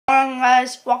on,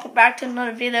 guys? Welcome back to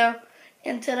another video.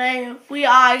 And today we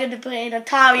are going to play an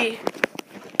Atari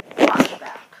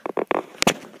flashback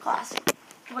classic,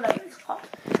 whatever it's called.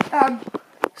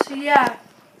 So yeah,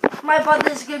 my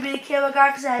brother's gonna be the camera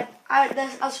guy because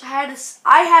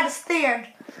I had a stand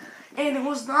and it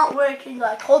was not working,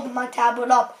 like holding my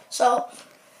tablet up. So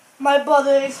my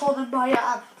brother is holding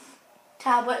my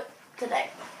tablet today.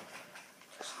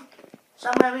 So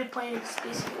I'm gonna be playing this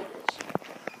basically.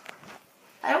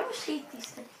 I always hate these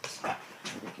things.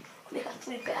 They got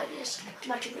 3 barriers.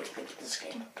 I'm actually really good at this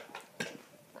game.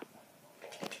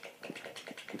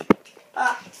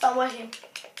 It's not working.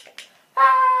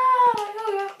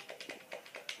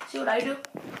 See what I do?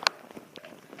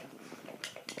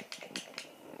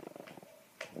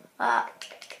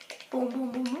 Boom,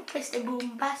 boom, boom, boom, Mr.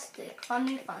 Boombastic,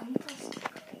 funny, fantastic.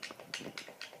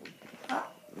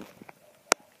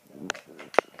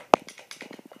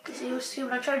 See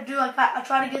what I try to do? I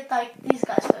try to get like these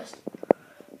guys first.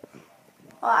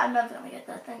 Oh, I'm never gonna get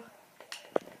that thing.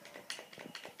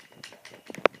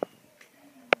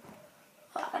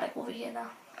 Oh, I gotta go over here now.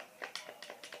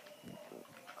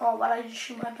 Oh, why did I just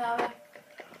shoot my power?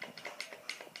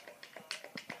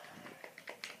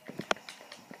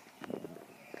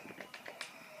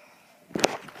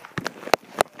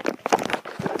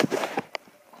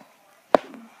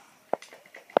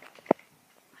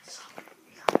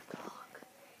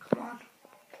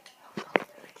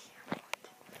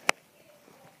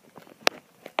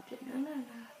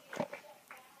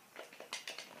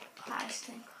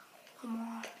 Thing. Come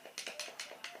on.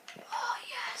 Oh,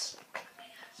 yes.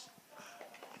 Yes.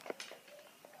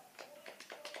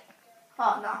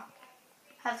 Oh, no.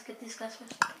 I have to get these guys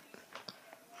first.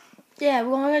 Yeah,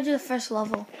 we're only going to do the first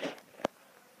level.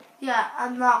 Yeah,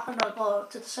 I'm not going to go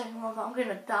to the second level. I'm going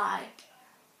to die.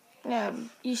 Yeah,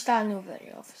 you start a new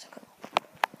video for a second.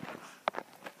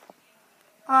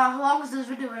 How long is this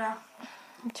video now?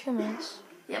 2 minutes.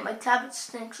 Yeah, my tablet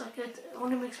stinks. Like it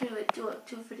only makes me like do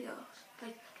 2 videos.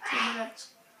 Like 2 minutes.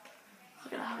 I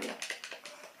gotta hurry up.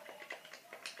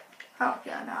 Oh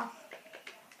yeah, now.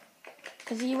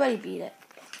 Because you already beat it.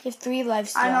 You have 3 lives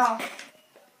still. I know.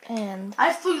 And I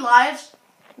have 3 lives.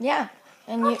 Yeah,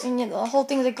 and the whole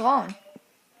thing's like gone.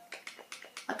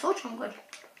 I told you I'm good.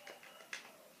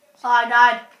 So I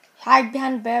died. Hide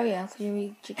behind the barrier because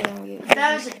you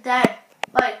Barriers are dead.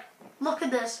 Like, look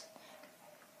at this.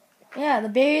 Yeah, the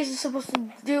barriers are supposed to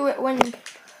do it when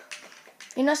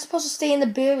you're not supposed to stay in the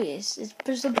barriers. It's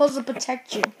supposed to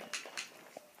protect you.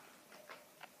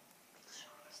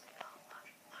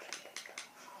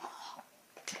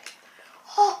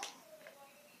 Oh.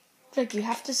 Like you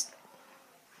have to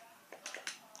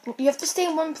stay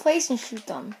in one place and shoot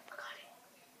them.